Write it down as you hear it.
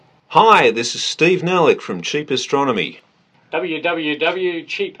Hi, this is Steve Nerlich from Cheap Astronomy.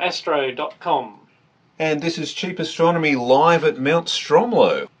 www.cheapastro.com. And this is Cheap Astronomy live at Mount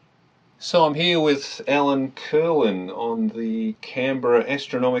Stromlo. So I'm here with Alan Curlin on the Canberra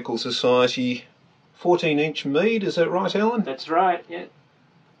Astronomical Society 14-inch Meade, is that right, Alan? That's right, yeah.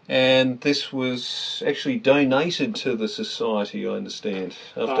 And this was actually donated to the Society, I understand,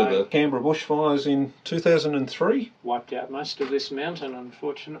 after the Canberra bushfires in 2003? Wiped out most of this mountain,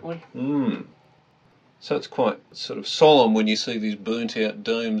 unfortunately. So it's quite sort of solemn when you see these burnt out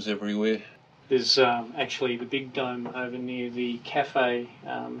domes everywhere. There's actually the big dome over near the cafe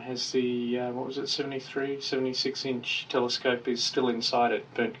has the, 76-inch telescope is still inside it,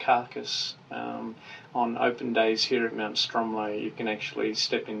 burnt carcass. On open days here at Mount Stromlo, you can actually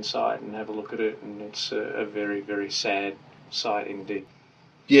step inside and have a look at it, and it's a very, very sad sight indeed.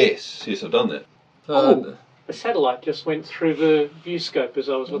 Yes, I've done that. A satellite just went through the viewscope as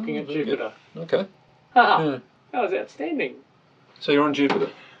I was looking at Jupiter. Okay. That was outstanding. So you're on Jupiter?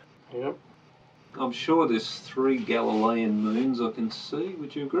 Yep. I'm sure there's 3 Galilean moons I can see,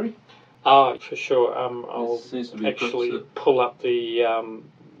 would you agree? Oh, for sure. I'll actually pull up the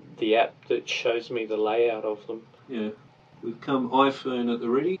app that shows me the layout of them. Yeah. We've come iPhone at the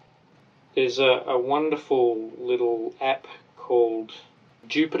ready. There's a wonderful little app called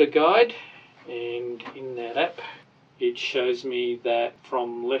Jupiter Guide, and in that app it shows me that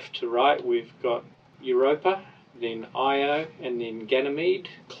from left to right we've got Europa, then Io, and then Ganymede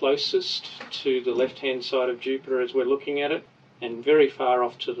closest to the left-hand side of Jupiter as we're looking at it, and very far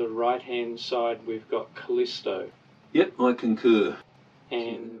off to the right-hand side we've got Callisto. Yep, I concur.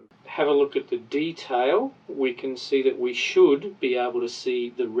 And have a look at the detail, we can see that we should be able to see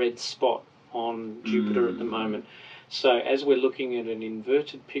the red spot on Jupiter at the moment. So as we're looking at an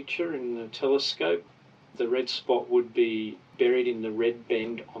inverted picture in the telescope, the red spot would be buried in the red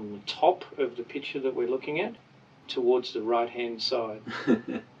band on the top of the picture that we're looking at, towards the right-hand side.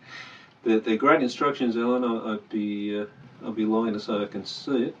 They're great instructions, Alan. I'll be lying to say I can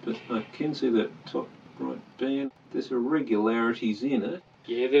see it, but I can see that top right band. There's irregularities in it.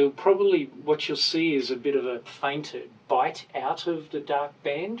 Yeah, what you'll see is a bit of a fainter bite out of the dark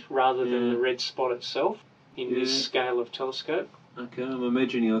band rather than the red spot itself in this scale of telescope. Okay, I'm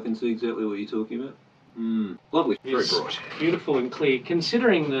imagining I can see exactly what you're talking about. Lovely, very bright. Beautiful and clear,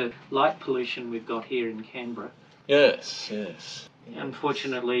 considering the light pollution we've got here in Canberra. Yes.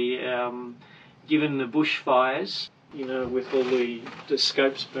 Unfortunately, given the bushfires, with all the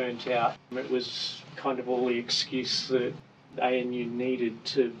scopes burnt out, it was kind of all the excuse that ANU needed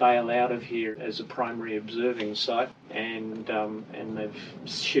to bail out of here as a primary observing site, and they've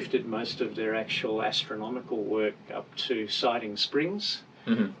shifted most of their actual astronomical work up to Siding Springs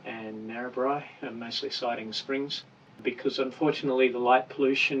and Narrabri, mostly Siding Springs, because unfortunately the light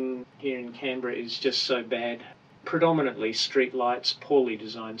pollution here in Canberra is just so bad. Predominantly street lights, poorly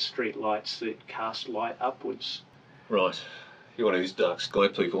designed street lights that cast light upwards. Right. You're one of these dark sky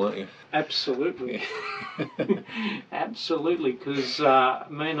people, aren't you? Absolutely. Absolutely, because, I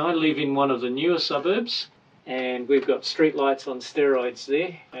live in one of the newer suburbs, and we've got street lights on steroids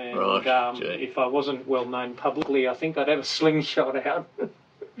there. And if I wasn't well known publicly, I think I'd have a slingshot out,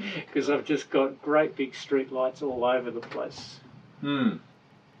 because I've just got great big street lights all over the place.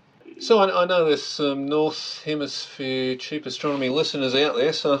 So I know there's some North Hemisphere Cheap Astronomy listeners out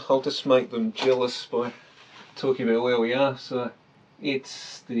there, so I'll just make them jealous by talking about where we are. So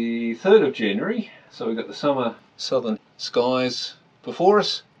it's the 3rd of January, so we've got the summer southern skies before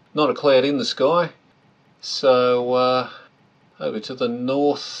us, not a cloud in the sky. So over to the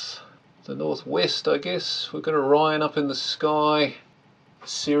northwest, I guess, we've got Orion up in the sky,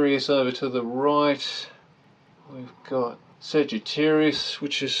 Sirius over to the right, we've got Sagittarius,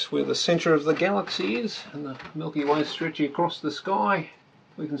 which is where the centre of the galaxy is, and the Milky Way stretching across the sky.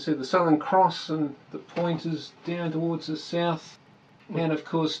 We can see the Southern Cross and the pointers down towards the south, and of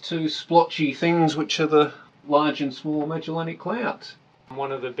course 2 splotchy things, which are the Large and Small Magellanic Clouds.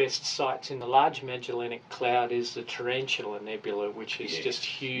 One of the best sights in the Large Magellanic Cloud is the Tarantula Nebula, which is just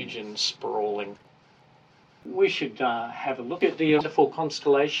huge and sprawling. We should have a look at the wonderful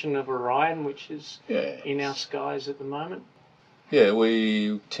constellation of Orion, which is in our skies at the moment. Yeah,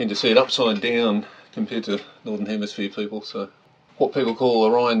 we tend to see it upside down compared to Northern Hemisphere people, so what people call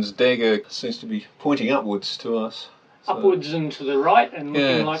Orion's dagger seems to be pointing upwards to us. So, upwards and to the right, and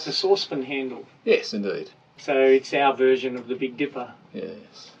looking like the saucepan handle. Yes, indeed. So it's our version of the Big Dipper.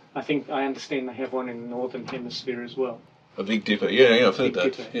 Yes. I understand they have one in the Northern Hemisphere as well. A Big Dipper, yeah, I've heard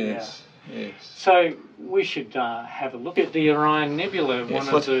that. Dipper, yes. So we should have a look at the Orion Nebula, one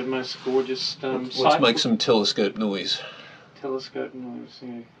of the most gorgeous sights. Let's make some telescope noise. Telescope noise,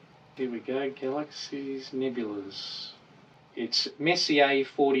 yeah. Here we go, galaxies, nebulas. It's Messier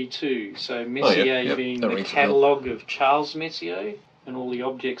 42. So Messier being the catalogue of Charles Messier and all the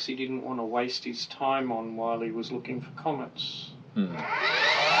objects he didn't want to waste his time on while he was looking for comets.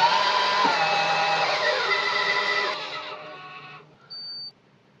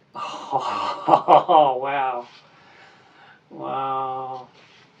 Oh, wow. Wow.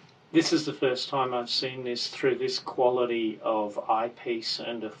 This is the first time I've seen this through this quality of eyepiece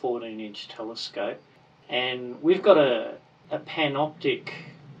and a 14-inch telescope. And we've got a panoptic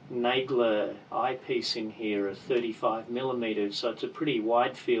Nagler eyepiece in here, a 35mm, so it's a pretty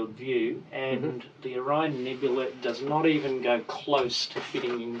wide field view. And the Orion Nebula does not even go close to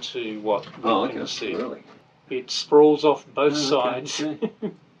fitting into what we can see. Really? It sprawls off both sides. Okay.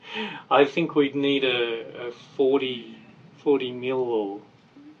 I think we'd need a 40 mil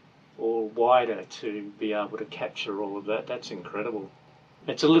or wider to be able to capture all of that. That's incredible.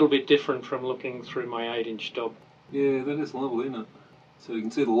 It's a little bit different from looking through my 8-inch Dob. Yeah, that is lovely, isn't it? So you can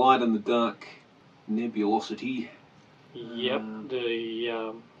see the light and the dark nebulosity. Yep,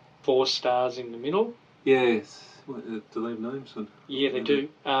 the 4 stars in the middle. Yes. Do they have names? Yeah, they do.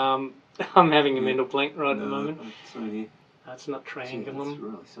 I'm having a mental blank right at the moment. That's not triangulum. That's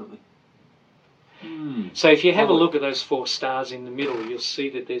really something. So if you have a look at those 4 stars in the middle, you'll see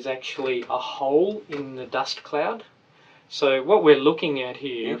that there's actually a hole in the dust cloud. So what we're looking at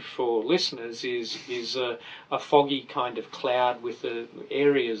here for listeners is a foggy kind of cloud with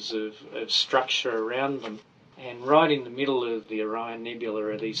areas of structure around them. And right in the middle of the Orion Nebula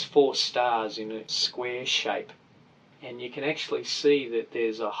are these 4 stars in a square shape. And you can actually see that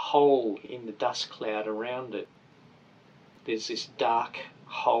there's a hole in the dust cloud around it. There's this dark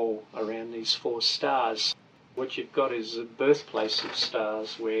hole around these 4 stars. What you've got is a birthplace of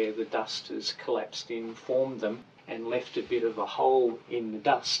stars where the dust has collapsed in, formed them, and left a bit of a hole in the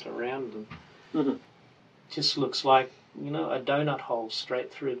dust around them. Just looks like, a donut hole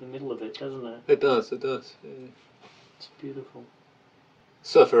straight through the middle of it, doesn't it? It does. Yeah. It's beautiful.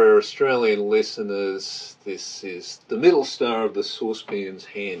 So for our Australian listeners, this is the middle star of the saucepan's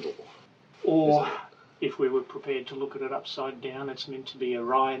handle. Or, if we were prepared to look at it upside down, it's meant to be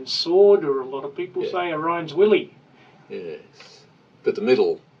Orion's sword, or a lot of people say Orion's willy. Yes. But the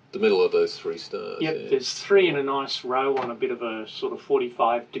middle of those 3 stars. Yep, there's 3 in a nice row on a bit of a sort of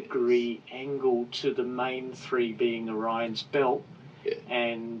 45-degree angle to the main 3 being Orion's belt. Yeah.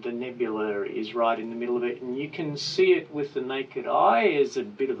 And the nebula is right in the middle of it. And you can see it with the naked eye as a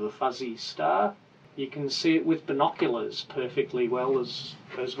bit of a fuzzy star. You can see it with binoculars perfectly well as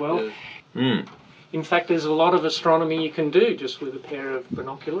well. Yeah. In fact, there's a lot of astronomy you can do just with a pair of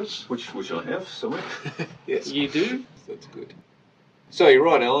binoculars. Which I have somewhere. Yes. You do? That's good. So you're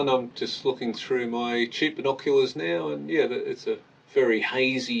right, Alan. I'm just looking through my cheap binoculars now, and it's a very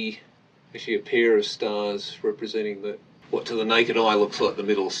hazy, actually a pair of stars representing what to the naked eye looks like the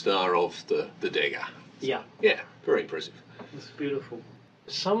middle star of the dagger. Yeah. Yeah, very impressive. It's beautiful.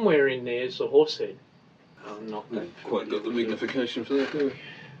 Somewhere in there's a horse head. I'm not quite got the magnification for that, do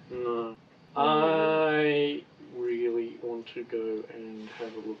we? No. I really want to go and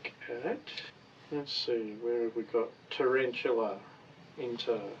have a look at, let's see, where have we got? Tarantula. Coming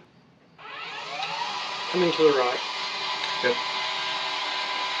to the right. Yep.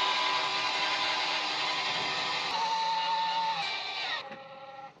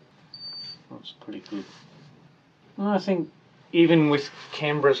 That's pretty good. Well, I think even with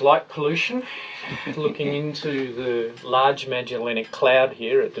Canberra's light pollution, looking into the Large Magellanic Cloud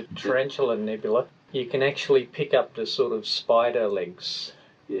here at the Tarantula Nebula, you can actually pick up the sort of spider legs.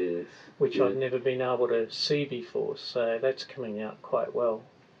 Yes. Which I've never been able to see before, so that's coming out quite well.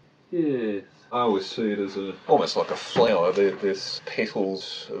 Yes. I always see it as almost like a flower. There's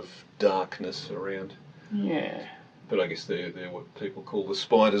petals of darkness around. Yeah. But I guess they're what people call the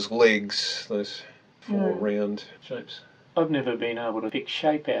spider's legs, those 4 round shapes. I've never been able to pick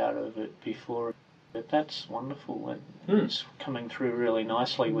shape out of it before, but that's wonderful. It's coming through really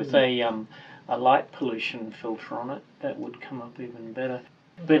nicely with a light pollution filter on it. That would come up even better.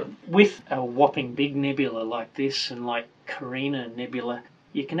 But with a whopping big nebula like this and like Carina Nebula,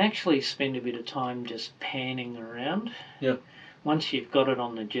 you can actually spend a bit of time just panning around. Yeah. Once you've got it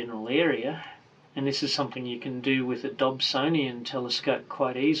on the general area, and this is something you can do with a Dobsonian telescope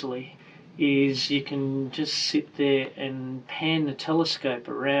quite easily, is you can just sit there and pan the telescope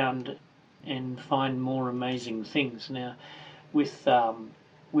around and find more amazing things. Now, with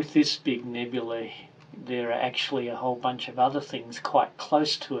this big nebula, there are actually a whole bunch of other things quite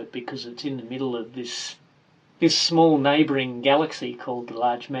close to it because it's in the middle of this small neighbouring galaxy called the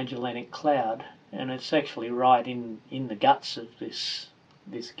Large Magellanic Cloud, and it's actually right in the guts of this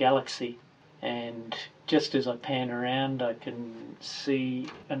this galaxy. And just as I pan around, I can see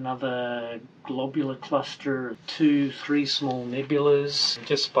another globular cluster of 2, 3 small nebulas.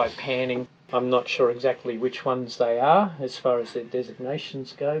 Just by panning, I'm not sure exactly which ones they are as far as their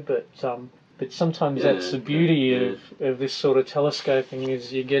designations go, but sometimes that's the beauty of this sort of telescoping,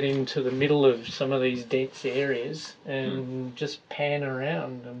 is you get into the middle of some of these dense areas and just pan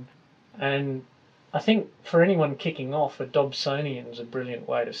around. And I think for anyone kicking off, a Dobsonian is a brilliant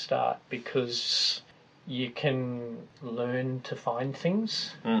way to start, because you can learn to find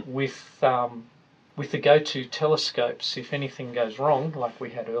things with the go-to telescopes. If anything goes wrong, like we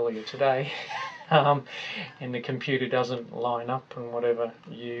had earlier today, and the computer doesn't line up and whatever,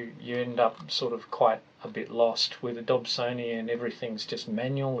 you end up sort of quite a bit lost. With a Dobsonian, everything's just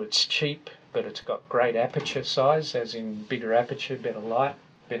manual. It's cheap, but it's got great aperture size, as in bigger aperture, better light,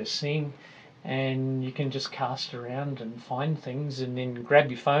 better seeing. And you can just cast around and find things, and then grab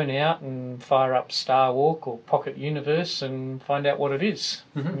your phone out and fire up Star Walk or Pocket Universe and find out what it is,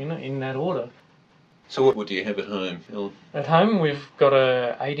 in that order. So what do you have at home, Alan? At home we've got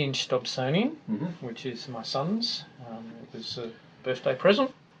a 8-inch Dobsonian, which is my son's. It was a birthday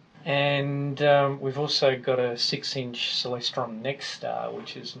present. And we've also got a 6-inch Celestron Nexstar,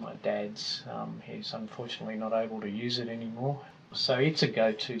 which is my dad's. He's unfortunately not able to use it anymore. So it's a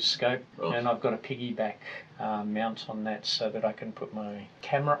go-to scope, and I've got a piggyback mount on that so that I can put my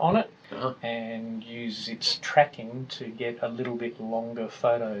camera on it and use its tracking to get a little bit longer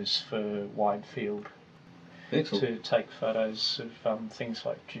photos for wide field. Excellent. To take photos of things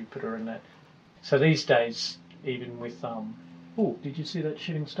like Jupiter and that. So these days, even with... did you see that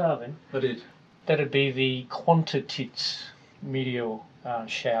shooting star then? I did. That'd be the Quantitis meteor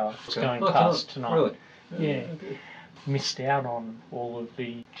shower. It's going past tonight. Really? Yeah. Missed out on all of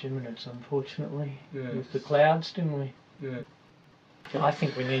the Geminids, unfortunately, with the clouds, didn't we? Yeah. I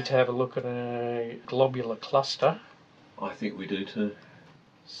think we need to have a look at a globular cluster. I think we do too.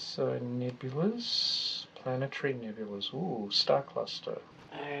 So nebulas, planetary nebulas, star cluster.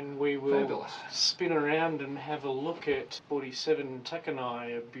 And we will spin around and have a look at 47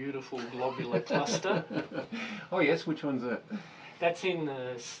 Tucanae, a beautiful globular cluster. Oh yes, which one's that? That's in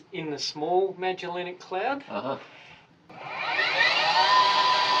the small Magellanic Cloud.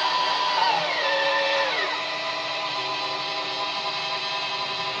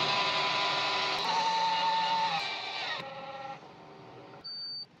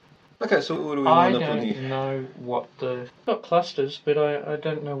 Okay, so what do we line up on here? I don't know what not clusters, but I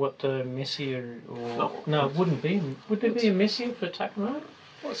don't know what the Messier No, it wouldn't be. Would there be a Messier for Tucanae?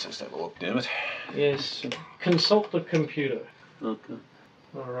 Let's just have a look, damn it. Yes. Consult the computer. Okay.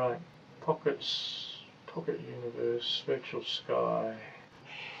 Alright. Pockets, Pocket Universe, Virtual Sky.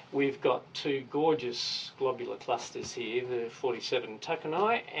 We've got 2 gorgeous globular clusters here, the 47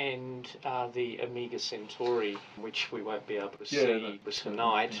 Tucanae and the Omega Centauri, which we won't be able to see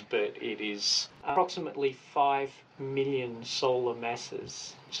tonight, but it is approximately 5 million solar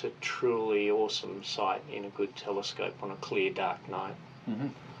masses. It's a truly awesome sight in a good telescope on a clear, dark night.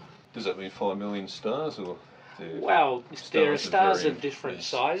 Does that mean 5 million stars, or...? Well, there are stars of different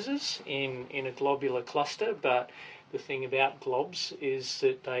sizes in a globular cluster, but the thing about globs is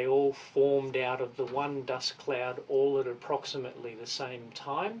that they all formed out of the one dust cloud all at approximately the same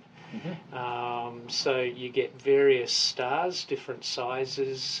time. So you get various stars, different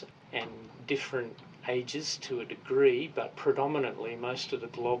sizes and different ages to a degree, but predominantly most of the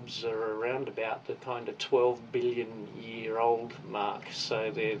globs are around about the kind of 12 billion year old mark. So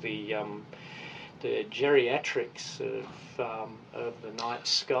they're the geriatrics of the night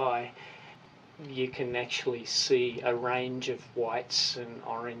sky. You can actually see a range of whites and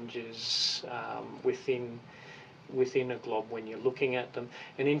oranges within a glob when you're looking at them.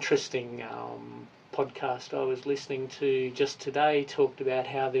 An interesting podcast I was listening to just today talked about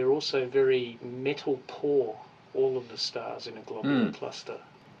how they're also very metal poor, all of the stars in a globular cluster.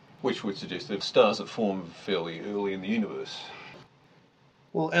 Which would suggest that stars that form fairly early in the universe.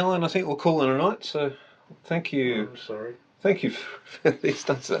 Well, Alan, I think we'll call it a night, so thank you. I'm sorry. Thank you for this.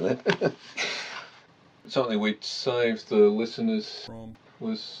 Don't say that. Something we'd saved the listeners from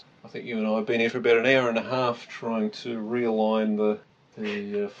was, I think you and I have been here for about an hour and a half trying to realign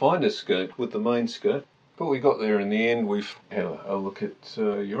the finder scope with the main scope. But we got there in the end. We've had a look at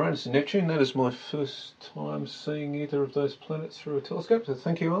Uranus and Neptune. That is my first time seeing either of those planets through a telescope, so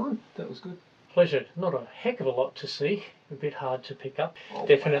thank you, Alan. That was good. Pleasure. Not a heck of a lot to see. A bit hard to pick up.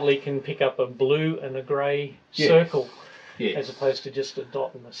 Definitely can pick up a blue and a grey circle, as opposed to just a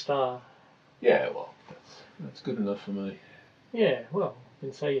dot and a star. Yeah, well, that's good enough for me. Yeah, well, you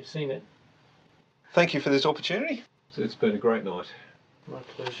can say you've seen it. Thank you for this opportunity. So it's been a great night. My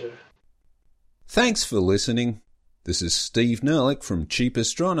pleasure. Thanks for listening. This is Steve Nerlich from Cheap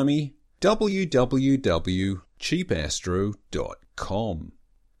Astronomy, www.cheapastro.com.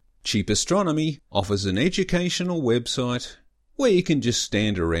 Cheap Astronomy offers an educational website where you can just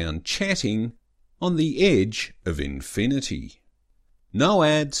stand around chatting on the edge of infinity. No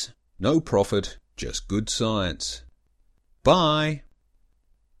ads, no profit, just good science. Bye.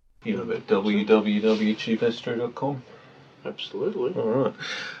 You know about www.cheapastro.com? Absolutely. All right.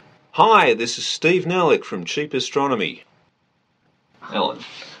 Hi, this is Steve Nerlich from Cheap Astronomy. Alan,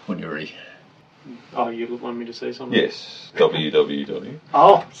 when you're ready. Oh, you want me to say something? Yes, www.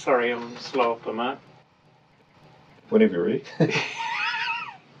 Oh, sorry, I'm slow off the mark. Whenever you're ready.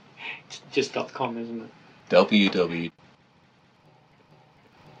 It's just .com, isn't it? www.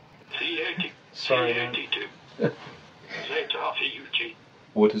 Sorry, C82. Zeta Alpha UG.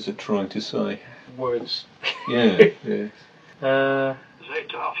 What is it trying to say? words. Yeah, yeah. Uh,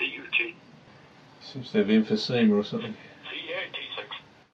 Zeta Alpha UG. Seems to have emphysema or something.